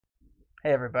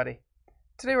Hey everybody.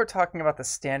 Today we're talking about the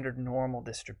standard normal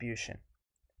distribution.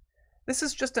 This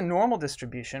is just a normal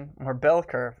distribution, or bell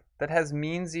curve, that has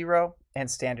mean 0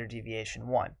 and standard deviation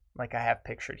 1, like I have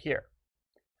pictured here.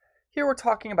 Here we're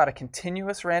talking about a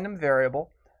continuous random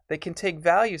variable that can take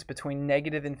values between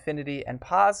negative infinity and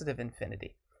positive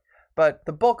infinity, but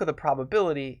the bulk of the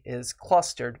probability is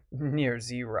clustered near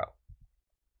 0.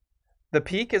 The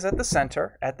peak is at the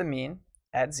center, at the mean,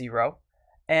 at 0,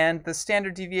 and the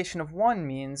standard deviation of 1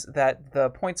 means that the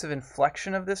points of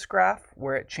inflection of this graph,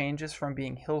 where it changes from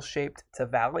being hill-shaped to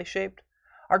valley-shaped,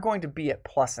 are going to be at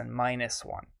plus and minus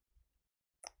 1.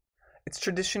 It's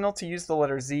traditional to use the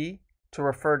letter z to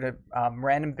refer to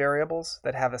random variables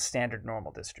that have a standard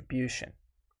normal distribution.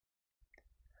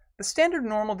 The standard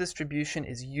normal distribution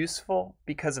is useful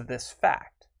because of this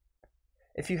fact.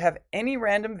 If you have any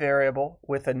random variable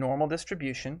with a normal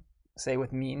distribution, say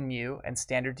with mean mu and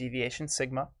standard deviation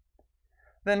sigma,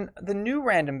 then the new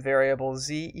random variable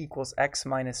z equals x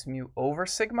minus mu over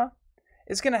sigma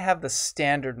is going to have the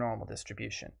standard normal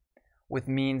distribution with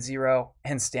mean 0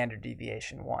 and standard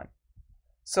deviation 1.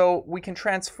 So we can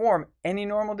transform any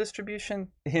normal distribution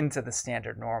into the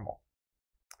standard normal.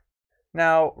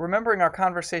 Now, remembering our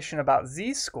conversation about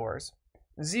z-scores,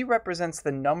 z represents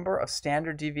the number of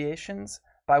standard deviations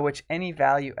by which any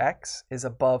value x is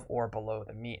above or below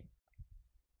the mean.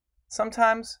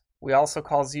 Sometimes we also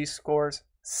call z-scores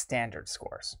standard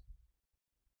scores.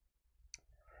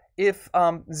 If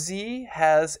z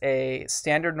has a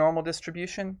standard normal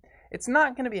distribution, it's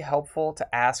not going to be helpful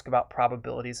to ask about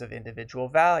probabilities of individual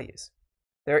values.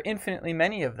 There are infinitely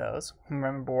many of those.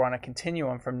 Remember, we're on a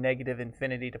continuum from negative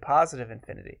infinity to positive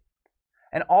infinity.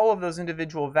 And all of those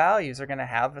individual values are going to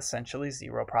have essentially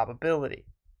 0 probability.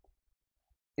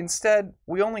 Instead,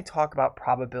 we only talk about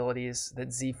probabilities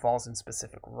that z falls in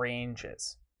specific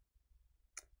ranges.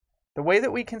 The way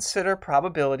that we consider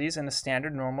probabilities in a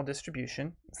standard normal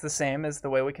distribution is the same as the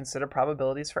way we consider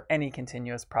probabilities for any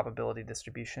continuous probability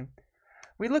distribution.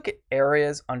 We look at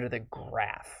areas under the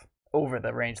graph over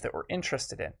the range that we're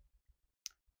interested in.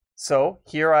 So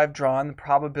here I've drawn the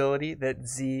probability that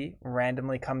z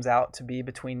randomly comes out to be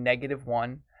between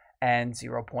 -1 and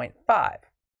 0.5.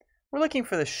 We're looking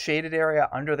for the shaded area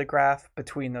under the graph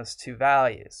between those two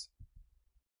values.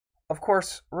 Of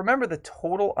course, remember the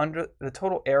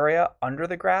total area under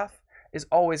the graph is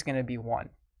always going to be 1.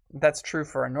 That's true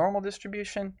for a normal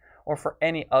distribution or for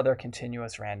any other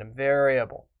continuous random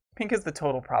variable, because the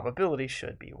total probability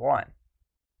should be 1.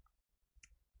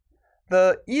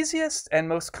 The easiest and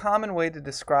most common way to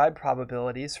describe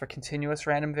probabilities for continuous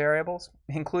random variables,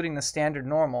 including the standard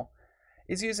normal,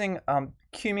 is using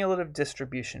cumulative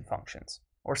distribution functions,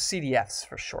 or CDFs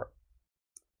for short.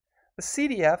 The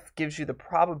CDF gives you the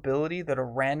probability that a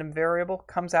random variable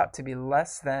comes out to be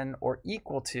less than or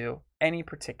equal to any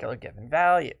particular given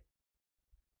value.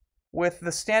 With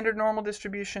the standard normal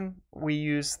distribution, we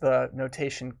use the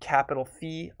notation capital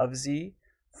phi of z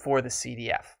for the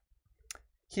CDF.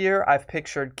 Here I've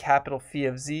pictured capital phi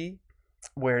of z,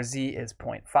 where z is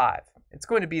 0.5. It's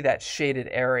going to be that shaded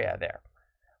area there.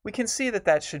 We can see that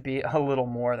that should be a little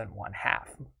more than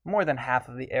 1/2. More than half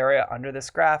of the area under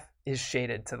this graph is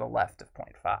shaded to the left of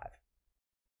 0.5.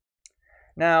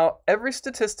 Now, every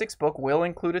statistics book will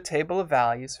include a table of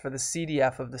values for the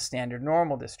CDF of the standard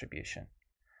normal distribution.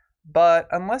 But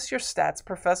unless your stats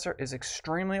professor is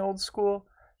extremely old school,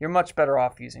 you're much better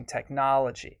off using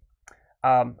technology.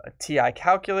 A TI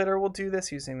calculator will do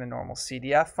this using the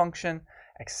NormalCDF function.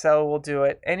 Excel will do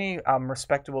it. Any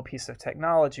respectable piece of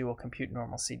technology will compute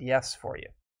normal CDFs for you.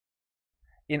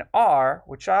 In R,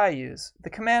 which I use, the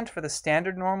command for the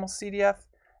standard normal CDF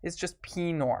is just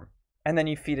pnorm, and then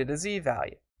you feed it a z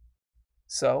value.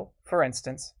 So, for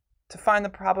instance, to find the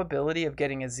probability of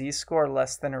getting a z-score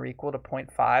less than or equal to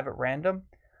 0.5 at random,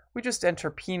 we just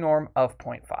enter pnorm of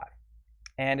 0.5.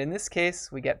 And in this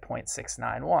case, we get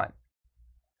 0.691.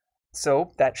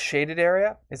 So that shaded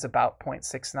area is about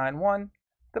 0.691.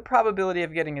 The probability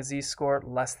of getting a z-score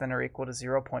less than or equal to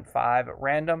 0.5 at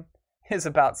random is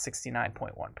about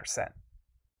 69.1%.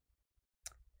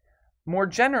 More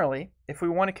generally, if we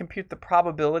want to compute the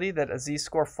probability that a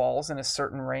z-score falls in a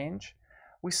certain range,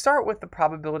 we start with the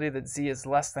probability that z is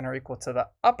less than or equal to the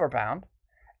upper bound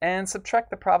and subtract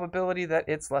the probability that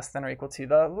it's less than or equal to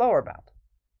the lower bound.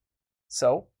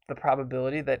 So the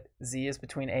probability that z is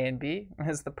between a and b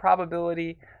is the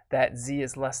probability that z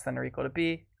is less than or equal to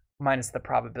b minus the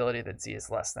probability that z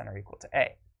is less than or equal to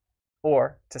a.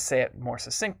 Or, to say it more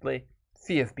succinctly,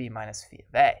 phi of b minus phi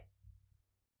of a.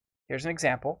 Here's an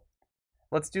example.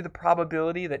 Let's do the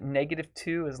probability that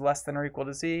 -2 is less than or equal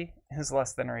to z is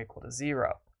less than or equal to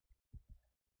 0.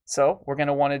 So we're going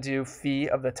to want to do phi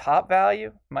of the top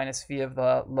value minus phi of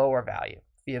the lower value,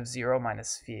 phi of 0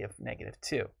 minus phi of negative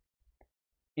 2.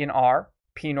 In R,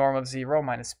 p norm of 0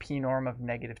 minus p norm of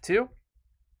negative 2.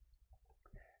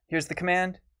 Here's the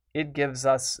command. It gives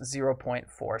us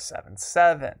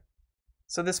 0.477.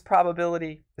 So this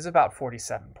probability is about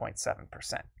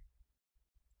 47.7%.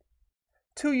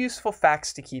 Two useful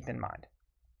facts to keep in mind.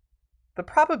 The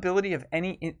probability of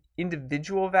any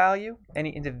individual value,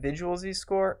 any individual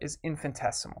z-score, is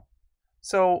infinitesimal.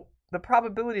 So the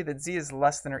probability that z is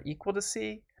less than or equal to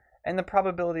c and the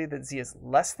probability that z is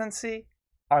less than c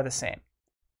are the same.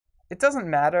 It doesn't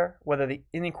matter whether the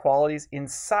inequalities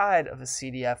inside of a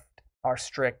CDF are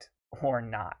strict or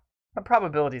not. The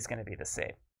probability is going to be the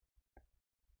same.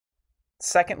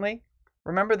 Secondly,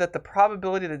 remember that the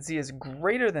probability that z is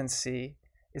greater than c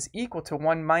is equal to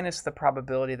 1 minus the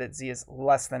probability that z is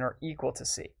less than or equal to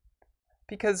c.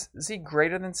 Because z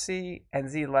greater than c and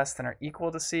z less than or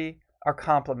equal to c are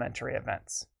complementary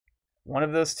events. One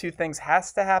of those two things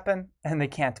has to happen, and they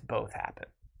can't both happen.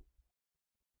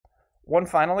 One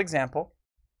final example.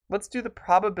 Let's do the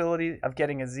probability of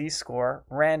getting a z-score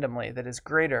randomly that is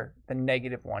greater than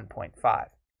negative 1.5.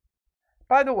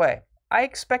 By the way, I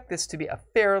expect this to be a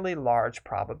fairly large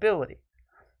probability.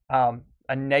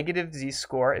 A negative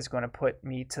z-score is going to put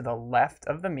me to the left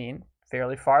of the mean,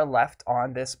 fairly far left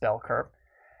on this bell curve,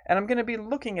 and I'm going to be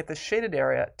looking at the shaded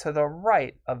area to the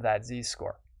right of that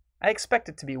z-score. I expect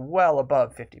it to be well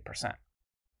above 50%.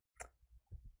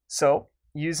 So,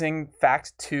 using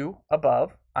fact 2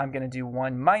 above, I'm going to do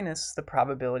 1 minus the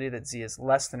probability that z is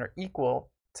less than or equal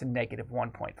to negative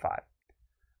 1.5.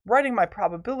 Writing my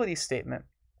probability statement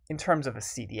in terms of a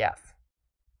CDF.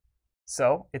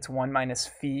 So it's 1 minus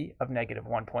phi of negative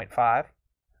 1.5,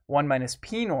 1 minus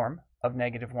p norm of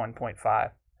negative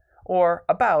 1.5, or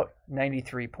about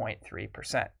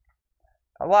 93.3%.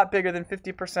 A lot bigger than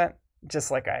 50%,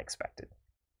 just like I expected.